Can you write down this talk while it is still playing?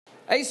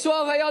Hey,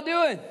 Swell, how y'all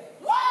doing?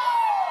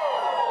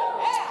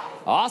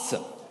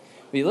 Awesome.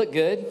 You look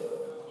good.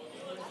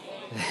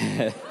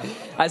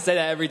 I say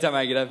that every time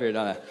I get up here,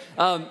 don't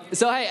I?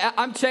 So, hey,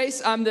 I'm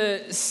Chase. I'm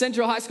the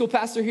Central High School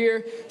pastor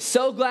here.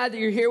 So glad that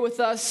you're here with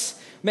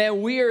us.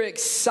 Man, we are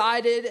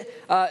excited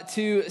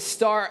to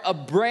start a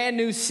brand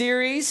new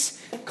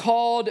series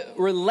called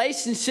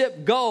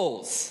Relationship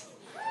Goals.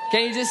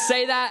 Can you just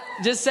say that?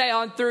 Just say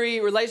on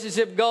 3,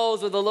 relationship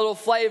goals with a little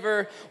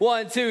flavor.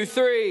 1, 2,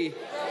 3.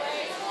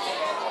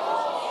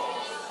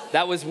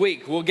 That was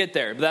weak. We'll get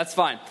there, but that's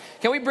fine.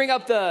 Can we bring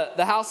up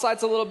the house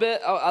lights a little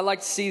bit? I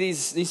like to see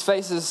these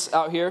faces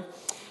out here.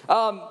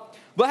 But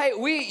hey,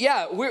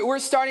 we're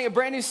starting a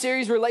brand new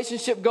series,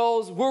 Relationship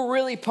Goals. We're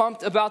really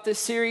pumped about this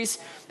series,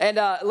 and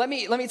let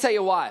me tell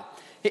you why.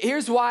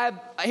 Here's why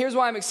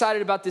I'm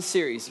excited about this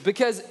series.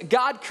 Because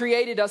God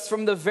created us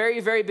from the very,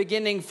 very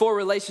beginning for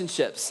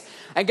relationships.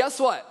 And guess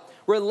what?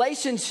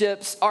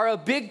 Relationships are a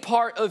big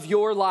part of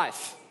your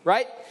life,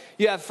 right?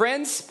 You have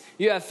friends,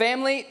 you have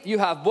family, you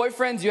have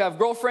boyfriends, you have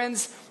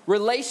girlfriends.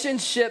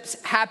 Relationships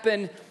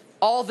happen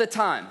all the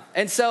time.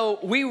 And so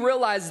we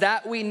realize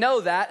that, we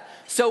know that.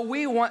 So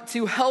we want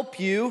to help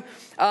you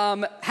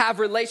have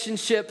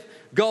relationship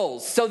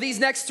goals. So these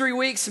next 3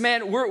 weeks,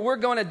 man, we're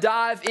going to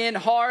dive in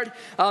hard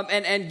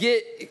and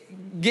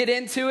get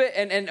into it.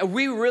 And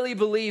we really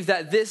believe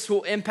that this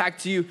will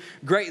impact you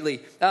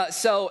greatly.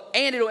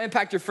 And it'll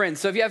impact your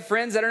friends. So if you have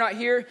friends that are not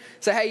here,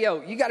 say, hey,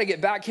 yo, you got to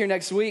get back here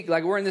next week.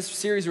 Like, we're in this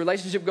series,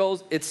 Relationship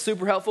Goals. It's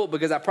super helpful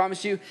because I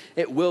promise you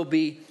it will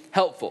be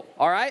helpful.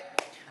 All right?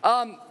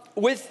 I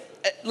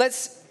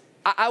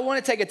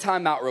want to take a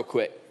time out real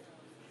quick.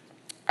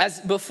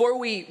 Before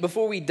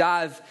we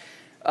dive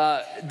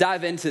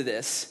into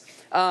this,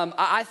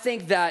 I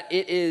think that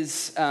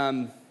it's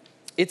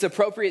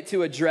appropriate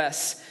to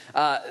address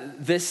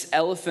this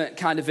elephant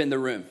kind of in the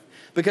room.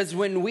 Because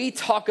when we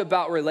talk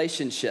about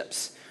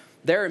relationships,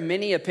 there are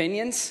many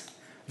opinions.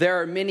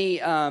 There are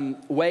many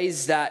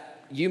ways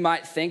that you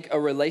might think a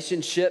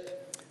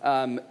relationship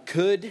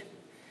could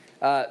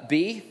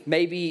be.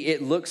 Maybe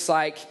it looks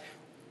like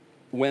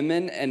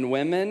women and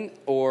women,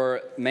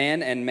 or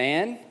man and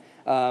man.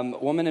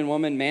 Woman and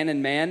woman, man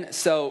and man.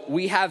 So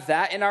we have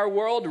that in our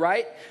world,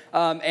 right?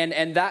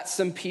 And that's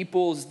some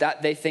people's,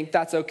 that they think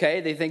that's okay.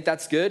 They think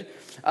that's good.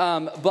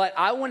 But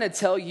I want to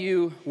tell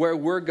you where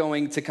we're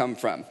going to come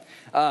from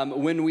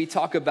when we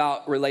talk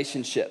about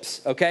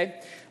relationships,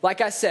 okay? Like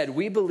I said,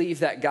 we believe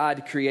that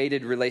God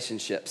created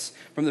relationships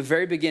from the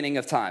very beginning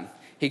of time.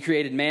 He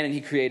created man and he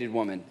created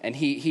woman. And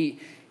he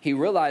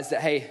realized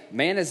that, hey,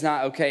 man is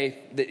not okay,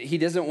 that he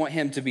doesn't want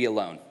him to be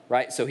alone,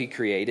 right? So he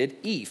created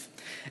Eve.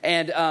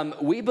 And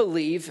we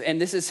believe,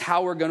 and this is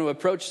how we're going to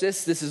approach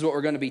this. This is what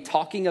we're going to be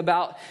talking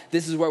about.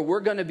 This is where we're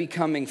going to be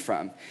coming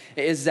from,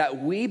 is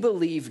that we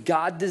believe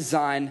God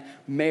designed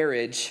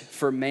marriage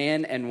for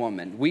man and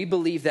woman. We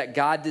believe that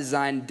God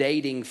designed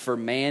dating for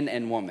man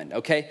and woman,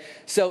 okay?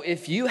 So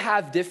if you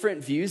have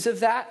different views of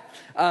that,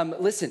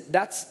 listen,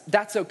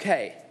 that's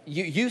okay.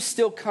 You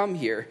still come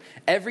here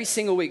every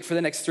single week for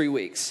the next 3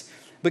 weeks.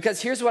 Because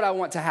here's what I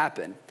want to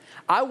happen.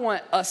 I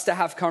want us to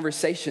have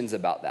conversations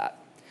about that.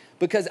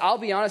 Because I'll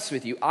be honest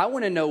with you, I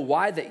want to know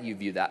why that you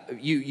view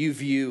that. You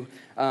view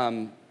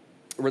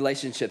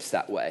relationships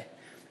that way.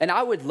 And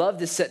I would love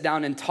to sit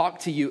down and talk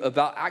to you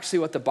about actually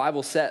what the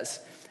Bible says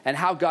and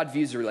how God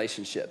views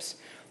relationships.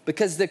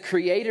 Because the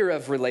creator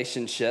of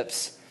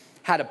relationships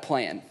had a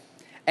plan.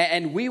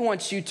 And we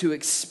want you to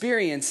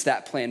experience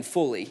that plan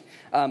fully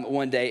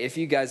one day if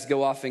you guys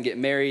go off and get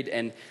married.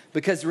 And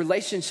because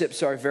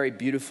relationships are a very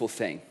beautiful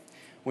thing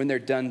when they're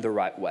done the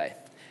right way.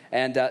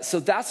 And so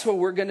that's where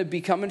we're going to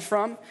be coming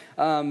from.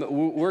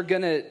 We're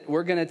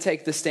gonna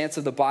take the stance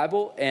of the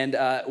Bible, and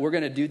we're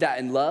going to do that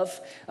in love.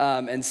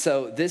 And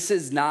so this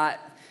is not,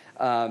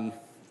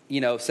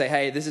 say,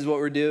 hey, this is what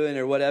we're doing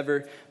or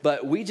whatever.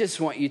 But we just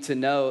want you to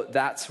know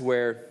that's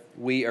where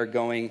we are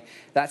going.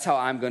 That's how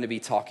I'm going to be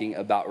talking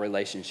about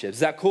relationships. Is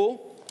that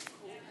cool?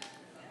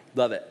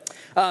 Love it.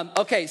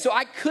 Okay, so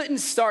I couldn't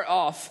start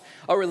off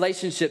a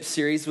relationship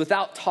series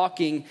without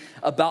talking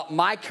about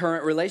my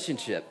current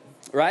relationship,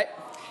 right?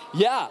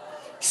 Yeah.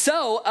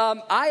 So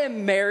I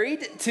am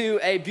married to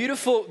a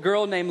beautiful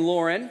girl named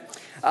Lauren.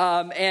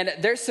 And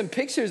there's some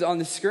pictures on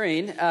the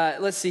screen.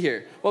 Let's see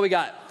here. What we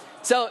got?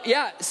 So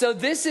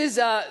this is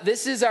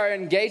our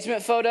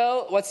engagement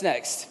photo. What's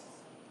next?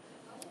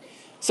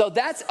 So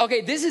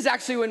this is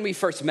actually when we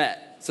first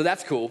met. So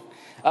that's cool.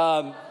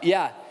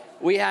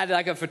 We had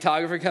like a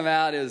photographer come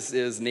out. It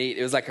was neat.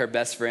 It was like her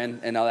best friend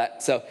and all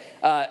that. So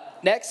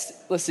next,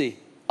 let's see.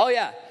 Oh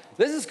yeah,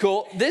 this is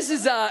cool. This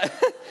is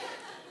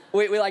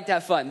we like to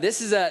have fun.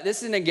 This is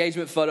an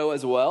engagement photo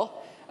as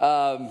well.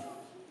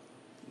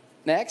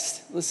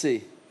 Next, let's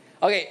see.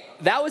 Okay,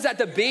 that was at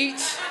the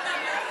beach.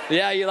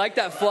 Yeah, you like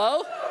that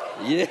flow?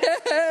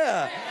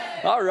 Yeah.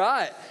 All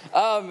right.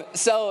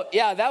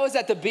 That was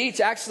at the beach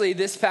actually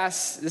this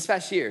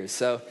past year.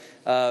 So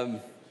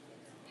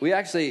we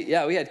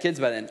had kids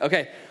by then.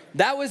 Okay.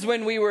 That was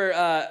when we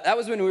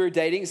were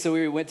dating. So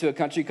we went to a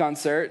country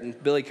concert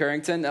and Billy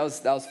Currington.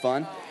 That was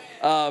fun.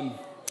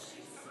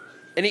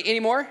 Any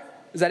more?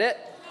 Is that it?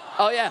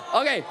 Oh yeah.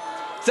 Okay.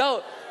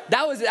 So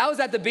that was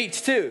at the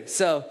beach too.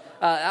 So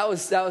that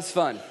was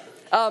fun.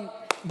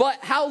 But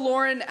how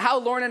Lauren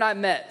and I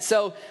met.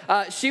 So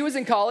she was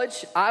in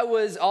college. I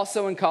was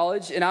also in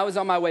college, and I was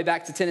on my way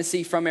back to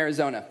Tennessee from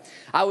Arizona.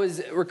 I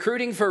was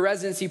recruiting for a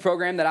residency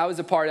program that I was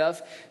a part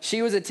of.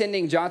 She was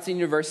attending Johnson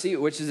University,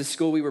 which is a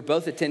school we were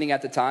both attending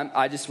at the time.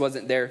 I just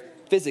wasn't there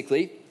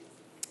physically.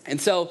 And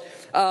so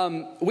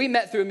we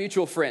met through a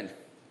mutual friend.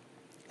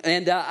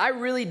 And I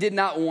really did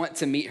not want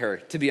to meet her,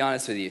 to be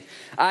honest with you.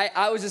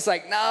 I was just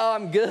like, no,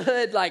 I'm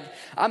good. Like,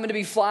 I'm going to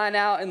be flying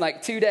out in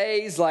like 2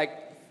 days. Like,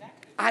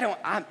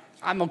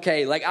 I'm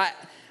okay. Like,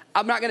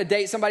 I'm not going to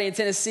date somebody in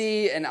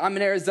Tennessee, and I'm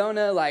in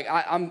Arizona. Like,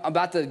 I'm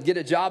about to get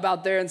a job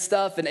out there and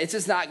stuff, and it's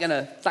just not going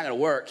to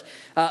work.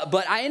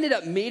 But I ended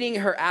up meeting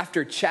her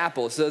after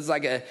chapel. So it's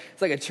like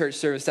a church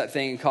service type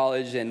thing in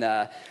college. And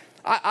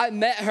I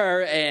met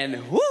her,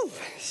 and whoo,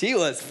 she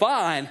was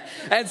fine.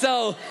 And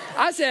so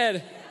I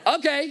said,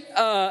 okay,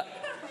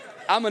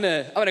 I'm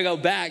gonna go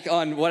back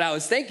on what I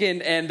was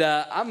thinking, and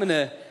I'm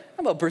gonna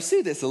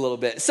pursue this a little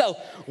bit. So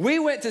we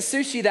went to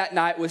sushi that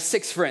night with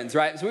 6 friends,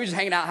 right? So we were just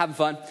hanging out, having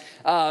fun,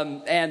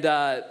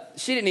 and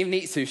she didn't even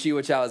eat sushi,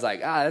 which I was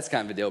like, that's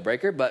kind of a deal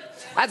breaker,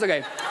 but that's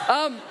okay.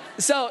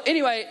 So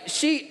anyway,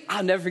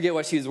 I'll never forget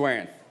what she was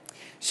wearing.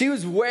 She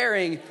was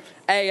wearing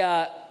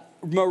a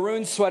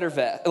maroon sweater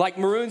vest, like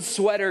maroon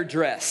sweater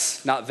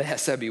dress, not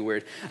vest. That'd be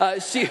weird.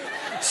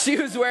 She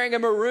was wearing a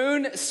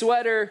maroon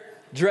sweater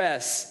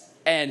dress,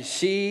 and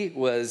she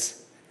was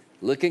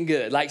looking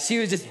good. Like, she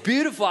was just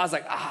beautiful. I was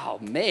like, oh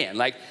man,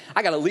 like,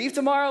 I gotta leave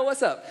tomorrow.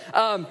 What's up?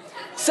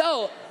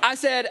 So I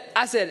said,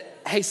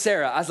 hey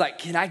Sarah, I was like,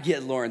 can I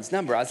get Lauren's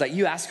number? I was like,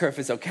 you ask her if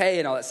it's okay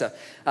and all that stuff,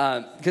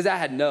 because I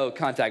had no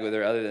contact with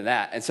her other than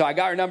that. And so I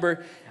got her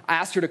number. I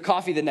asked her to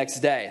coffee the next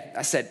day.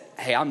 I said,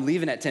 hey, I'm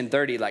leaving at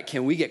 10:30. Like,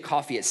 can we get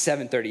coffee at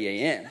 7:30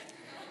 a.m.?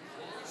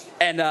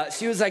 And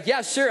she was like,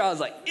 yeah, sure. I was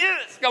like,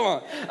 yes, come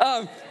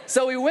on.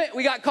 So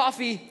we got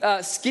coffee,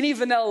 skinny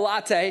vanilla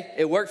latte.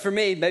 It worked for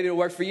me. Maybe it'll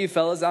work for you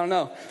fellas. I don't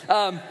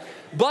know.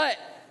 But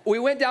we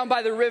went down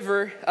by the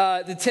river,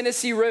 the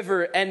Tennessee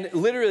River, and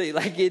literally,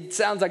 like, it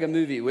sounds like a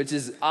movie, which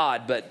is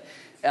odd, but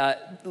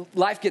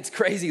life gets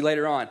crazy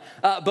later on.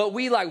 But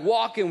we like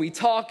walk and we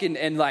talk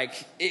and like,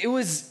 it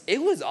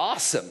was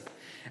awesome.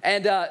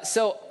 And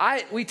so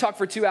we talked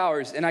for 2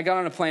 hours, and I got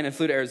on a plane and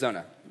flew to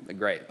Arizona.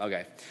 Great,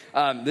 okay.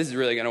 This is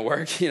really gonna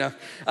work, you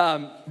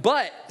know.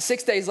 But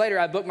 6 days later,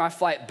 I booked my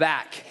flight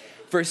back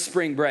for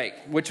spring break,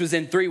 which was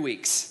in 3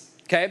 weeks,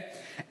 okay?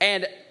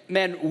 And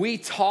man, we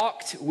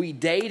talked, we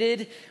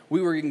dated,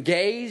 we were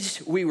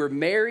engaged, we were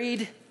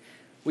married,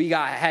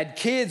 had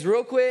kids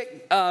real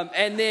quick,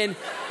 and then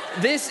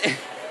this,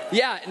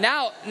 yeah,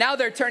 now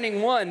they're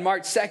turning 1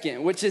 March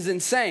 2nd, which is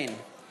insane.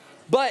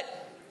 But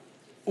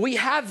we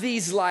have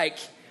these like,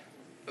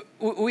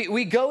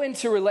 we go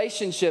into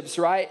relationships,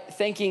 right,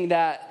 thinking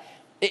that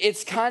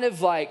it's kind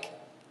of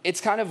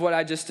what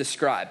I just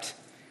described.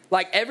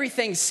 Like,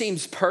 everything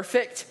seems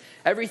perfect.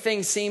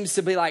 Everything seems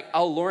to be like,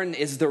 oh, Lauren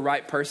is the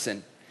right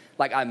person.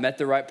 Like, I met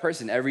the right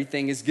person.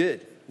 Everything is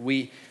good.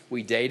 We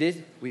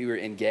dated. We were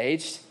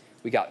engaged.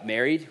 We got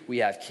married. We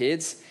have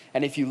kids.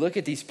 And if you look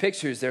at these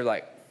pictures, they're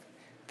like,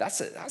 that's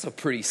a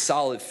pretty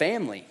solid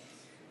family.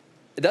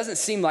 It doesn't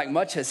seem like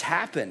much has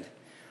happened.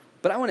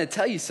 But I want to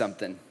tell you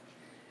something.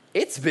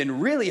 It's been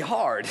really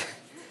hard.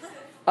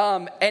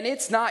 And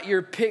it's not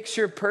your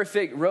picture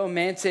perfect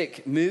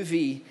romantic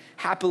movie,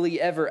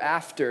 happily ever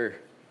after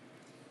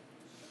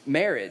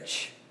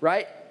marriage,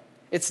 right?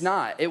 It's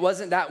not. It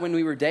wasn't that when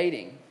we were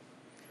dating.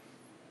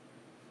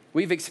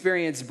 We've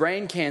experienced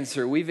brain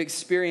cancer. We've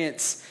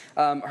experienced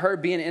her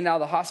being in and out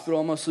of the hospital,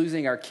 almost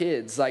losing our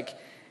kids. Like,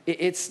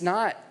 it's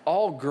not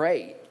all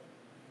great.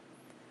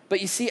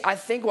 But you see, I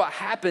think what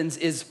happens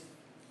is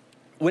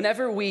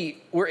whenever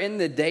we're in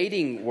the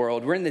dating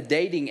world, we're in the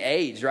dating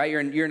age, right?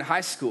 You're in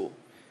high school.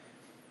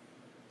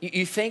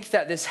 You think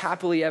that this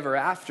happily ever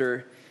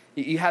after,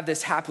 you have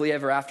this happily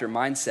ever after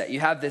mindset.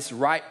 You have this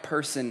right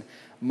person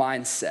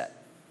mindset.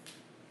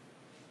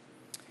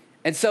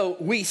 And so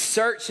we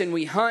search and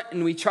we hunt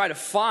and we try to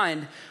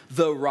find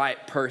the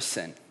right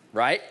person,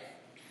 right?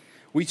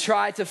 We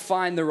try to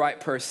find the right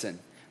person.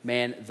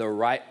 Man, the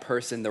right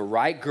person, the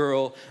right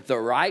girl, the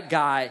right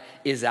guy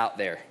is out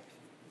there.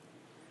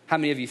 How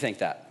many of you think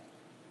that?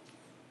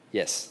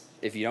 Yes.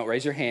 If you don't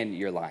raise your hand,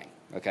 you're lying,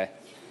 okay?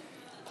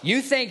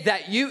 You think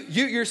that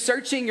you're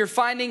searching, you're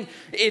finding,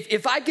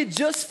 if I could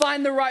just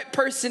find the right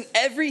person,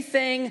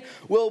 everything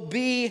will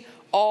be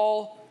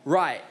all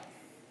right.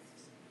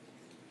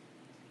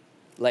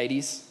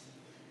 Ladies,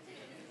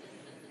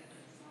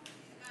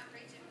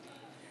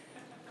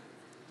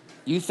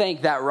 you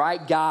think that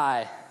right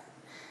guy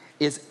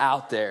is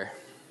out there.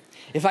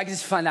 If I could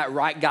just find that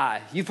right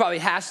guy. You probably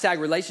hashtag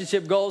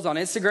relationship goals on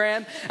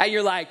Instagram, and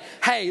you're like,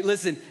 hey,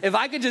 listen, if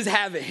I could just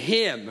have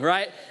him,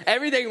 right?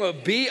 Everything will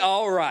be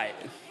all right.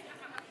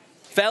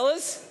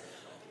 Fellas,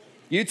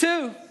 you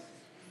too,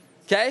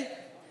 okay?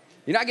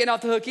 You're not getting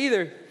off the hook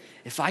either.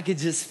 If I could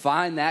just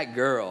find that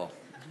girl,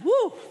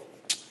 woo,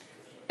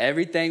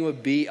 everything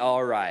would be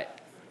all right.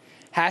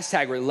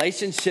 Hashtag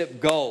relationship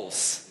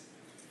goals.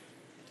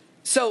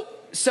 So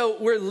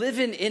we're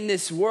living in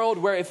this world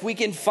where if we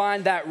can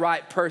find that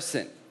right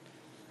person,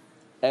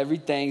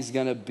 everything's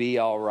gonna be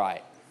all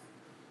right.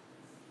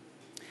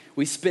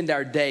 We spend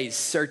our days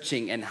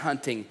searching and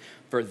hunting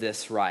for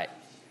this right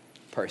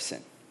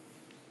person.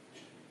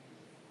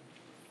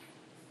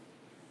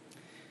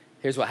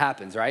 Here's what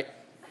happens, right?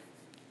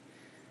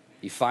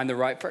 You find the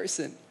right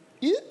person.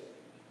 Yeah.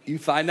 You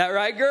find that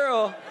right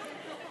girl.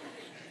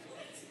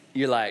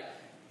 You're like,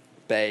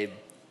 babe,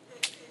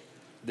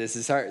 this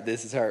is her.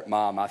 This is her.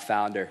 Mom, I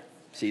found her.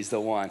 She's the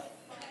one.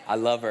 I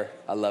love her.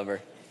 I love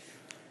her.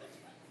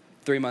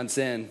 3 months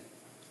in,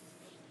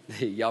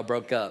 y'all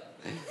broke up.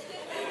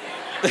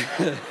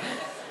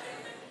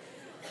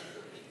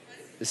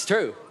 It's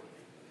true.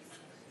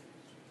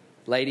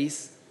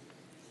 Ladies,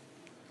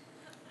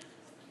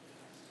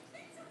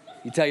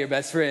 you tell your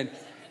best friend,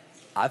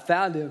 I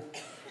found him.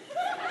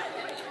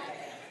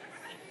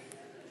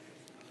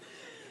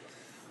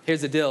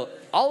 Here's the deal.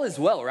 All is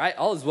well, right?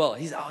 All is well.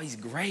 He's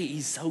great.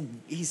 He's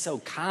so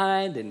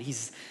kind, and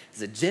he's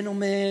a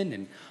gentleman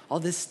and all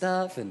this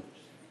stuff. And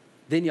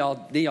then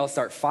y'all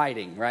start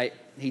fighting, right?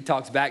 He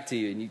talks back to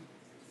you and you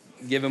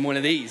give him one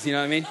of these, you know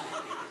what I mean?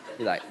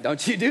 You're like,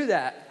 don't you do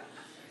that.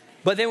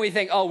 But then we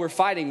think, oh, we're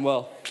fighting.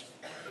 Well,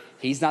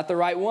 he's not the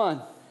right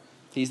one.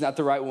 He's not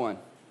the right one.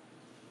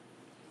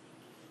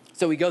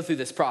 So we go through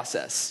this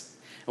process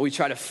and we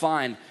try to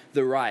find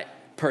the right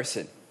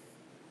person.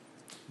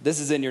 This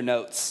is in your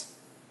notes.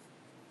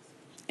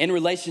 In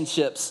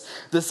relationships,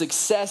 the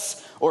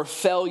success or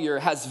failure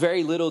has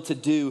very little to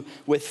do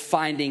with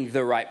finding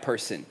the right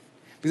person.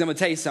 Because I'm going to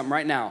tell you something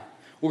right now.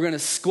 We're going to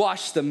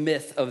squash the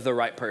myth of the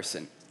right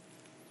person.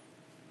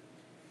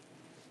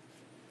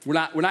 We're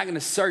not going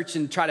to search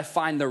and try to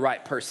find the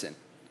right person.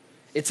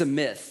 It's a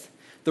myth.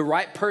 The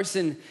right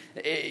person,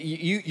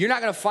 you're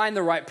not going to find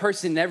the right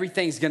person and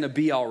everything's going to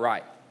be all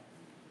right.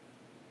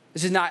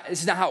 This is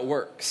not how it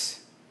works.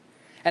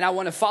 And I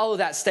want to follow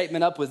that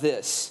statement up with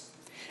this.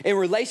 In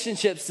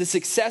relationships, the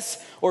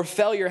success or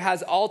failure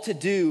has all to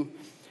do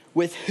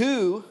with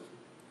who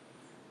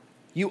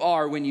you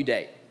are when you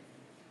date.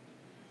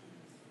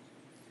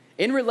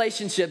 In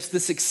relationships, the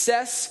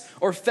success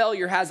or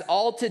failure has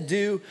all to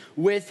do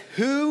with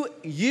who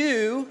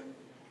you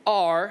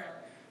are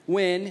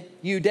when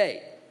you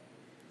date.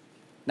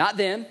 Not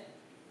them,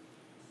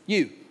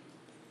 you.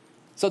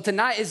 So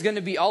tonight is going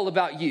to be all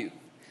about you.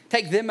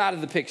 Take them out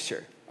of the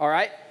picture, all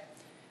right?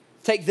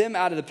 Take them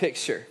out of the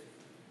picture.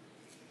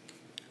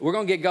 We're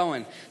going to get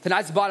going.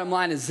 Tonight's bottom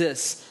line is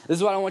this. This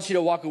is what I want you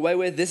to walk away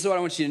with. This is what I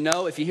want you to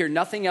know. If you hear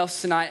nothing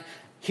else tonight,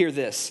 hear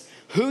this.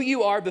 Who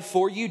you are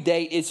before you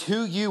date is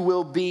who you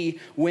will be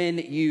when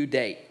you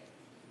date.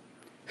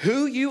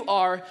 Who you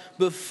are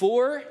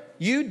before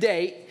you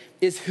date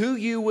is who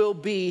you will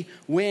be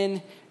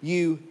when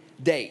you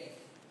date.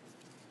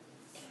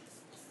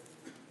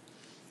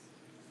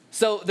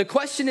 So the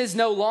question is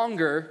no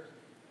longer,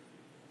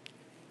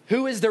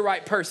 who is the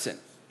right person,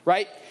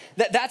 right?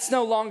 That's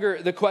no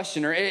longer the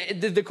question. Or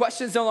the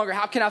question is no longer,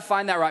 how can I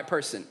find that right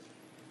person?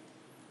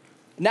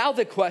 Now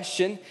the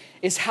question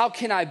is, how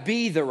can I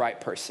be the right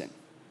person?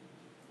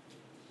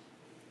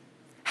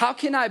 How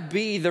can I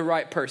be the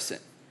right person?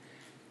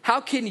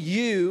 How can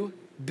you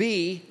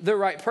be the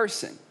right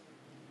person?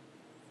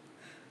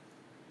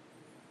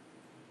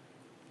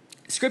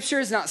 Scripture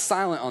is not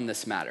silent on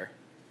this matter.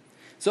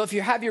 So if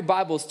you have your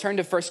Bibles, turn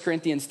to 1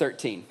 Corinthians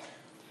 13.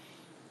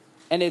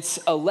 And it's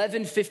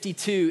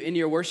 1152 in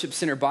your worship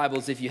center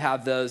Bibles. If you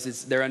have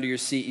those, they're under your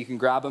seat. You can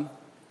grab them.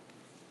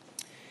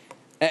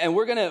 And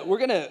we're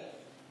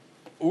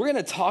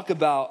gonna talk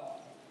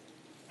about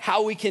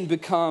how we can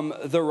become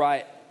the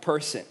right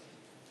person.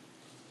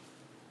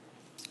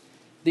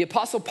 The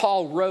Apostle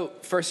Paul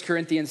wrote 1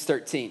 Corinthians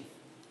 13.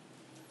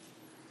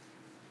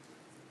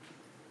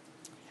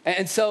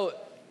 And so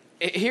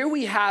here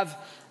we have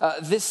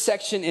this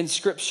section in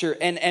Scripture,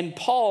 and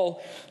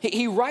Paul,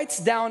 he writes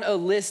down a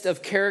list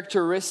of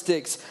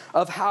characteristics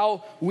of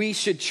how we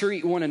should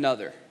treat one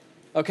another,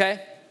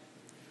 okay?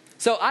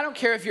 So I don't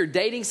care if you're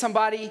dating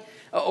somebody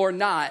or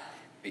not,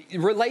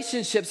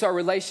 relationships are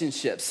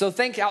relationships. So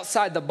think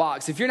outside the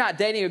box. If you're not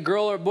dating a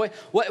girl or a boy,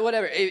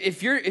 whatever,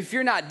 if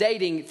you're not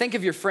dating, think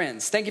of your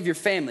friends, think of your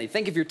family,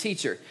 think of your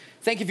teacher,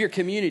 think of your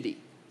community.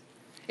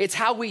 It's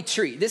how we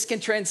treat. This can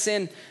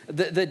transcend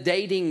the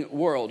dating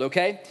world,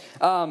 okay?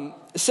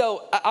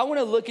 So I want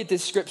to look at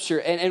this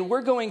scripture, and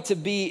we're going to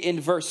be in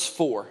verse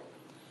 4.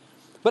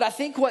 But I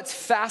think what's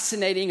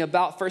fascinating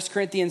about 1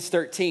 Corinthians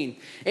 13,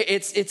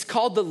 it's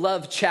called the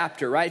love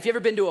chapter, right? If you've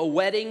ever been to a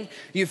wedding,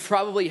 you've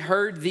probably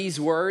heard these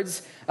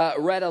words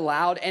read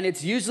aloud, and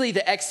it's usually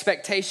the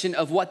expectation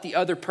of what the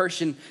other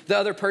person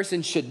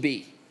should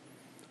be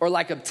or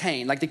like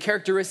obtain, like the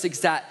characteristics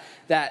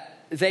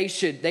that they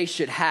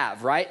should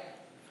have, right?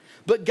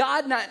 But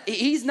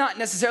he's not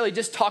necessarily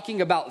just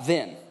talking about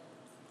them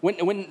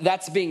when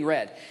that's being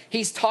read.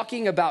 He's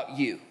talking about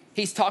you.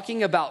 He's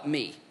talking about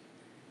me.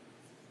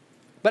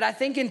 But I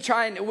think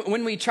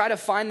when we try to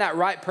find that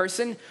right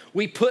person,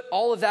 we put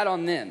all of that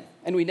on them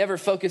and we never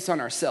focus on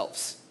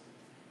ourselves.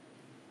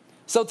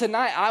 So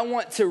tonight I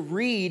want to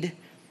read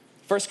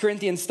 1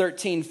 Corinthians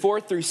 13,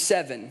 4 through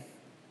 7.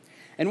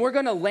 And we're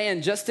going to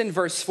land just in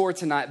verse 4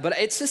 tonight. But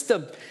it's just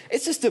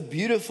a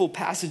beautiful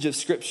passage of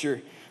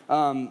scripture.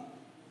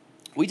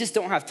 We just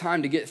don't have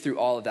time to get through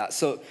all of that.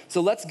 So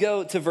let's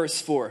go to verse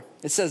 4.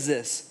 It says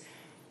this.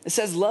 It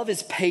says, love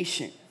is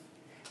patient.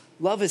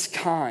 Love is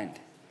kind.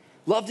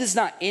 Love does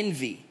not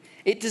envy.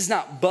 It does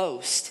not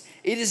boast.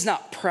 It is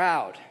not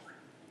proud.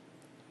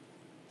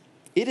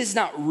 It is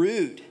not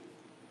rude.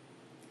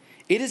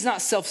 It is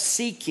not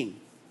self-seeking.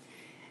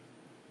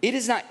 It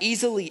is not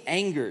easily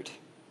angered.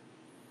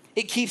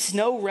 It keeps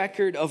no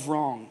record of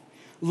wrong.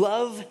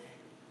 Love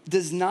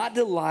does not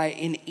delight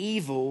in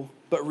evil,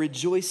 but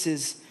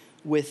rejoices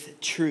with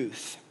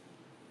truth.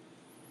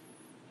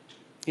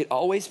 It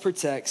always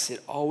protects.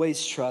 It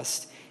always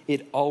trusts.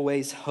 It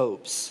always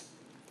hopes.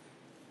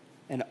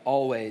 And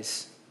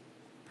always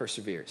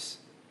perseveres.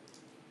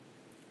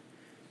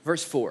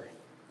 Verse 4.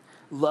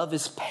 Love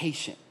is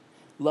patient.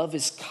 Love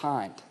is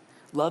kind.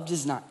 Love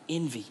does not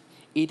envy.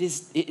 It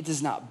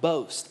does not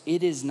boast.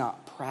 It is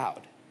not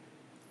proud.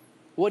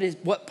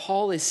 What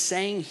Paul is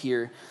saying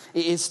here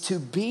is to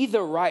be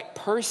the right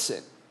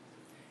person.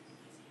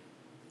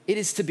 It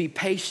is to be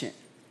patient.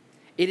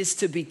 It is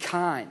to be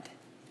kind.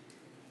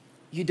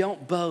 You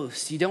don't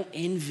boast. You don't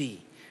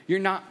envy. You're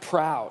not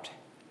proud.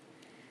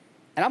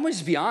 And I'm going to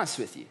just be honest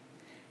with you.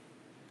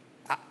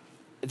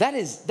 That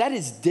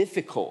is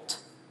difficult,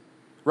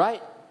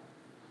 right?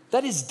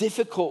 That is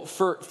difficult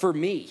for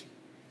me.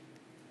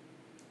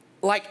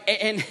 Like,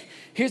 and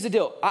here's the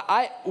deal.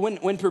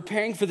 When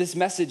preparing for this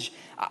message,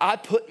 I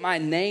put my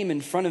name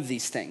in front of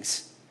these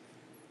things.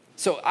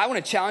 So I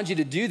want to challenge you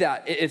to do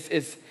that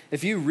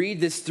if you read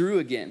this through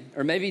again,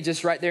 or maybe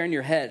just right there in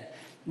your head.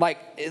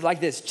 Like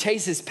this,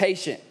 Chase is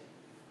patient.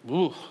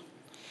 Ooh.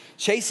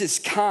 Chase is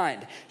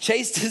kind.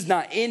 Chase does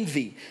not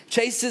envy.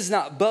 Chase does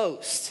not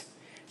boast.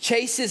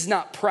 Chase is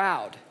not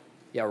proud.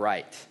 Yeah,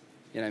 right.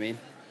 You know what I mean?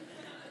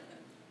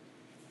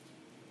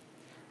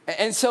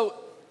 And so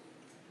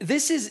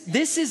this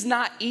is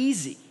not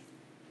easy.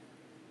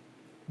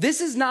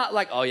 This is not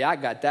like, oh yeah, I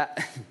got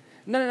that.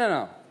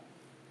 No.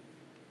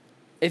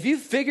 If you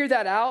figure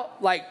that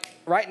out, like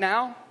right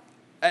now,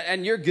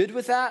 and you're good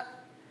with that,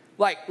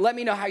 like, let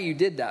me know how you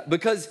did that.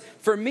 Because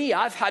for me,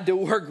 I've had to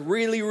work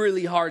really,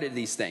 really hard at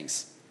these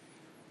things.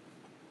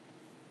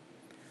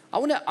 I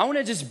want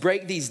to just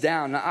break these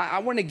down. I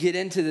want to get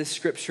into this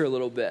scripture a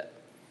little bit.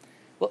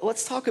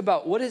 Let's talk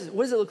about what does it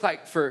look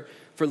like for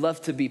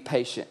love to be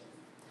patient.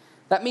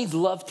 That means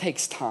love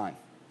takes time.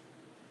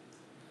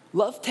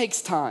 Love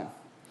takes time.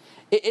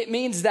 It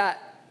means that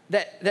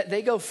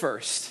they go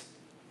first.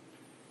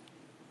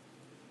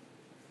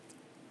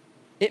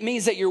 It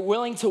means that you're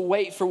willing to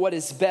wait for what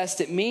is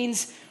best. It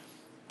means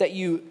that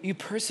you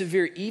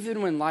persevere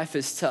even when life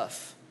is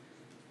tough.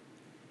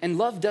 And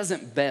love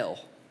doesn't bail.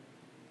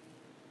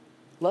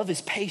 Love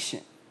is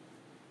patient.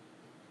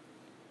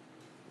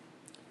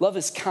 Love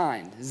is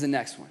kind is the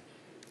next one.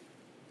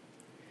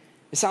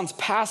 It sounds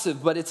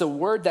passive, but it's a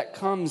word that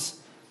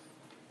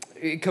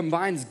it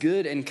combines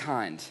good and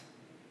kind.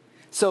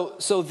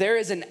 So there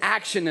is an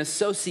action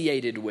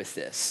associated with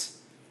this.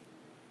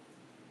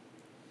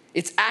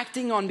 It's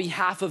acting on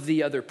behalf of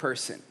the other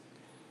person.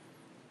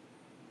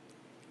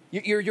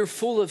 You're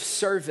full of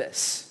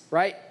service,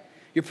 right?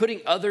 You're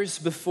putting others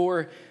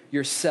before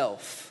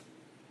yourself.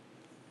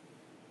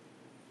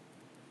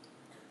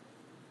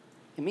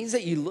 It means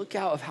that you look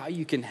out of how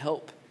you can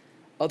help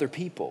other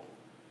people.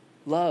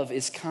 Love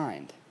is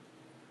kind.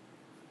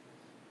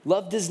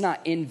 Love does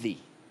not envy.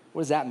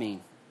 What does that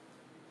mean?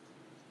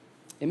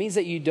 It means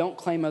that you don't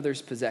claim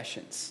others'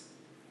 possessions.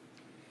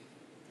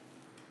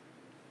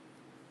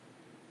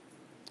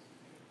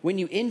 When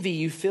you envy,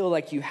 you feel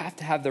like you have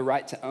to have the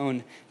right to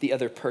own the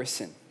other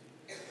person.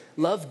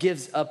 Love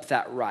gives up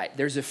that right.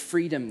 There's a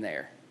freedom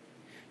there.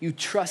 You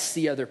trust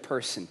the other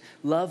person.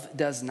 Love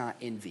does not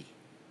envy.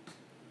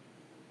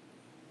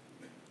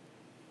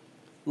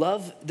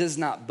 Love does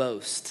not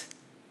boast.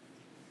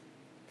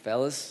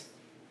 Fellas,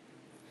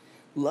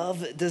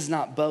 love does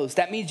not boast.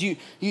 That means you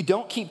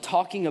don't keep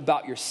talking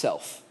about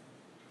yourself.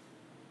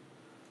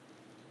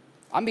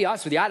 I'm gonna be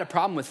honest with you, I had a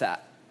problem with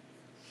that.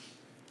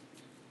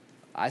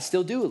 I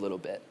still do a little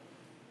bit.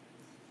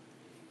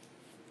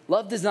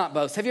 Love does not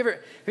boast. Have you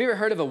ever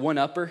heard of a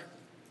one-upper?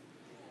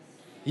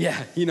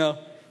 Yeah,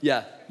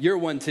 yeah, you're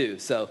one too,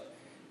 so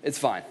it's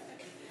fine.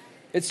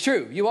 It's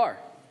true, you are.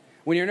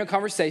 When you're in a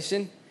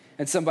conversation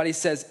and somebody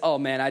says, oh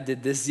man, I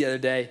did this the other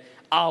day.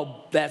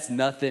 Oh, that's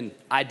nothing.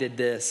 I did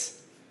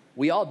this.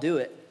 We all do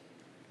it.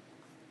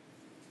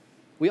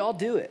 We all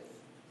do it.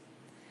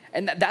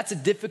 And that's a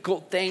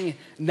difficult thing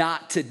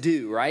not to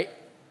do, right?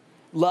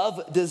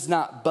 Love does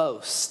not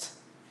boast.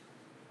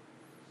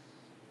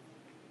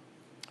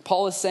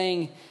 Paul is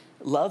saying,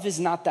 love is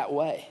not that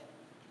way.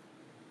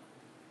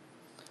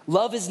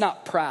 Love is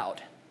not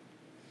proud.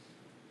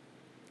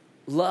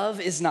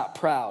 Love is not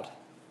proud.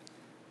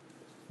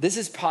 This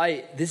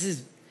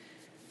is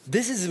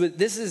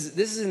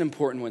an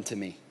important one to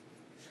me.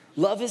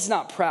 Love is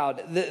not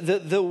proud.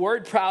 The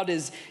word proud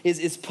is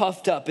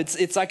puffed up.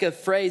 It's like a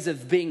phrase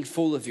of being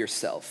full of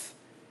yourself.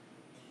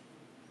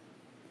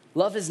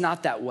 Love is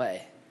not that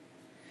way.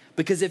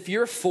 Because if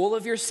you're full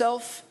of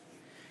yourself,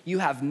 you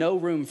have no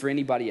room for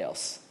anybody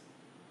else.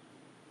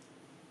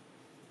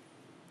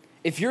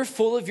 If you're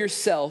full of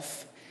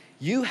yourself,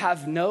 you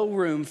have no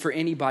room for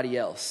anybody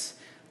else.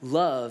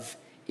 Love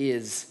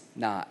is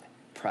not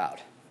proud.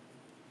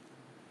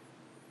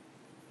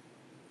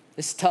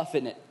 It's tough,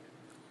 isn't it?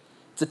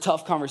 It's a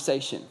tough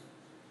conversation.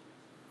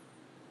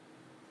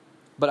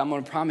 But I'm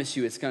going to promise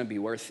you it's going to be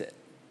worth it.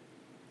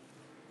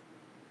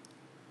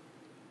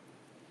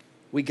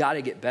 We got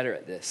to get better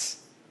at this.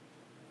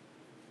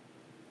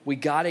 We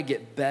got to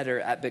get better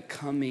at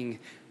becoming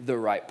the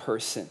right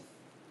person.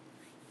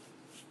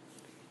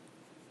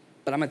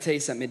 But I'm going to tell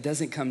you something. It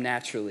doesn't come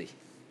naturally.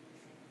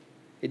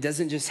 It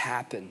doesn't just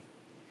happen.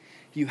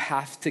 You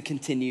have to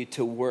continue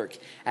to work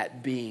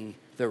at being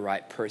the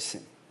right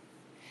person.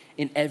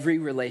 In every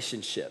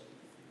relationship,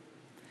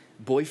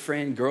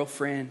 boyfriend,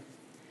 girlfriend,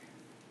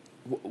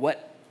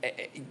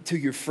 to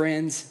your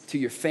friends, to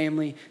your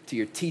family, to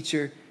your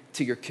teacher,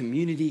 to your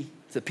community,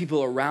 to the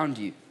people around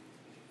you.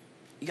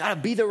 You got to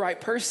be the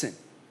right person.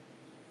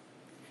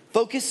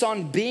 Focus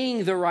on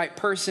being the right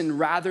person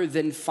rather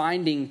than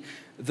finding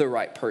the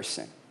right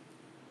person.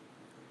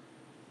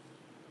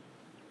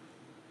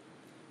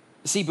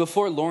 See,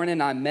 before Lauren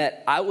and I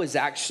met, I was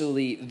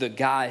actually the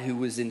guy who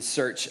was in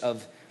search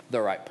of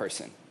the right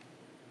person.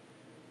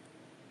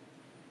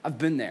 I've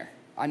been there.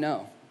 I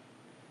know.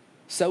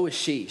 So was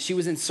she. She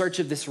was in search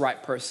of this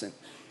right person.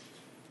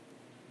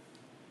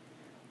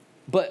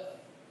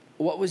 But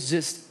what was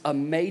just a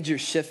major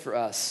shift for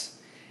us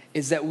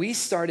is that we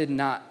didn't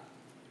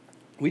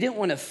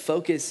want to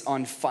focus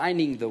on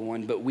finding the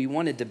one, but we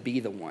wanted to be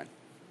the one.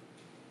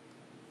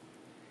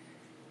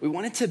 We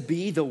wanted to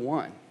be the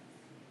one.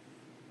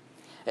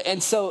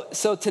 And so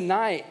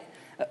tonight,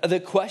 the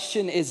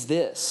question is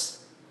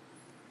this: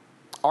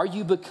 are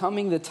you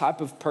becoming the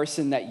type of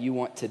person that you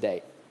want to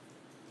date?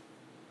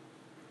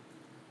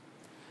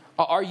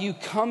 Are you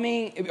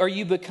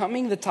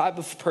becoming the type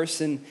of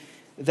person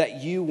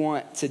that you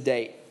want to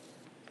date?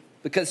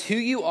 Because who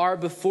you are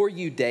before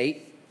you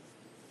date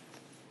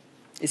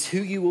is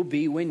who you will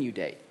be when you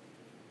date.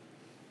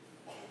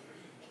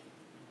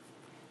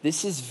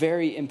 This is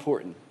very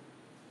important.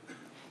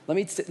 Let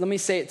me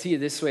say it to you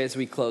this way as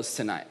we close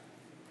tonight.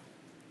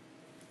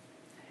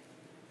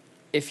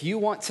 If you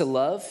want to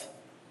love,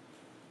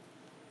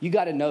 you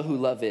got to know who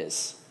love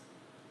is.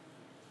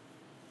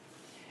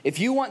 If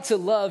you want to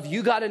love,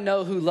 you got to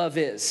know who love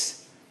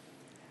is.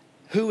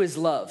 Who is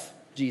love?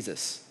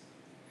 Jesus.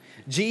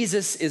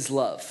 Jesus is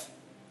love.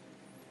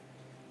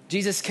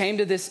 Jesus came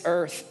to this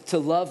earth to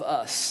love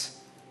us.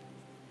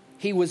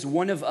 He was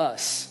one of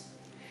us.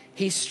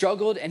 He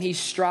struggled and he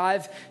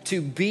strived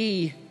to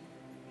be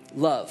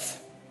love.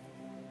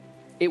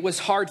 It was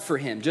hard for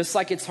him, just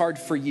like it's hard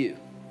for you.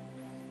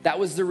 That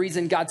was the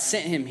reason God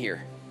sent him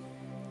here,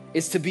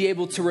 is to be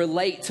able to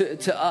relate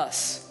to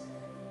us,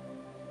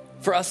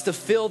 for us to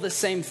feel the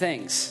same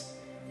things,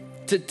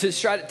 to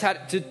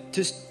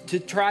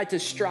try to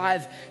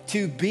strive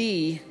to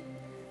be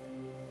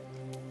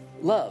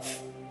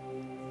love.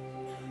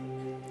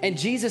 And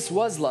Jesus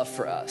was love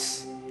for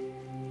us.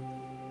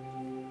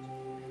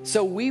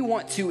 So we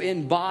want to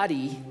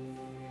embody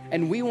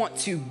and we want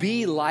to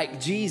be like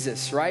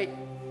Jesus, right?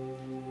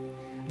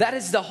 That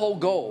is the whole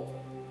goal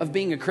of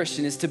being a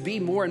Christian, is to be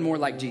more and more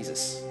like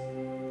Jesus.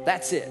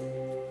 That's it.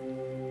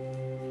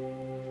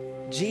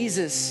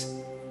 Jesus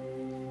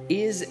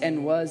is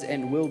and was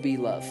and will be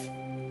love.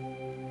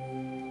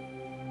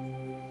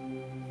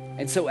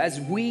 And so as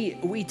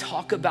we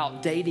talk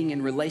about dating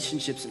and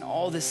relationships and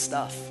all this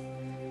stuff,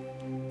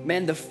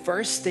 man, the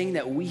first thing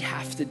that we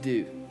have to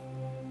do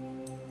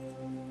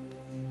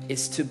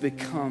is to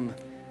become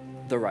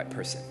the right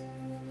person.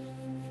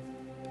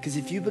 Because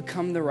if you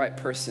become the right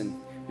person,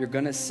 you're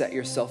going to set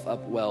yourself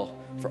up well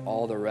for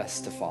all the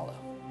rest to follow.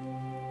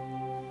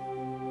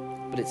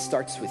 But it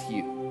starts with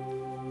you.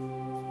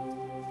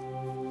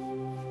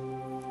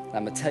 And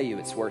I'm going to tell you,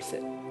 it's worth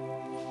it.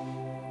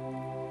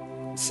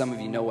 Some of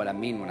you know what I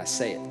mean when I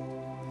say it.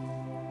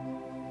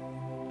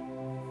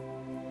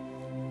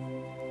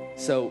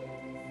 So,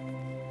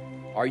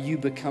 are you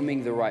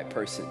becoming the right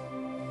person?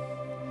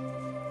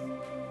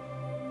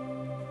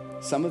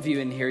 Some of you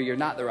in here, you're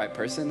not the right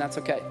person. That's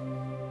okay.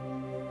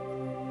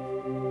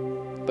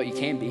 But you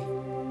can be.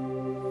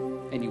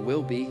 And you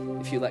will be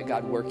if you let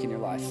God work in your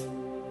life.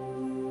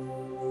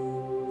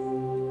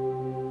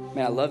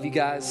 Man, I love you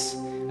guys.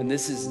 And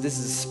this is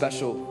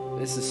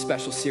a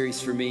special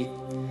series for me.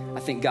 I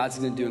think God's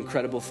going to do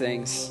incredible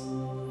things.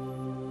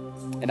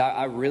 And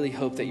I really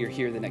hope that you're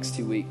here the next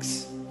 2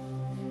 weeks,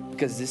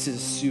 because this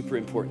is super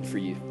important for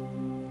you,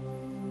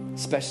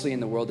 especially in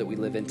the world that we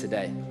live in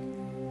today.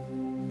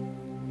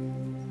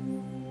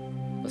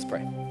 Let's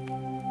pray.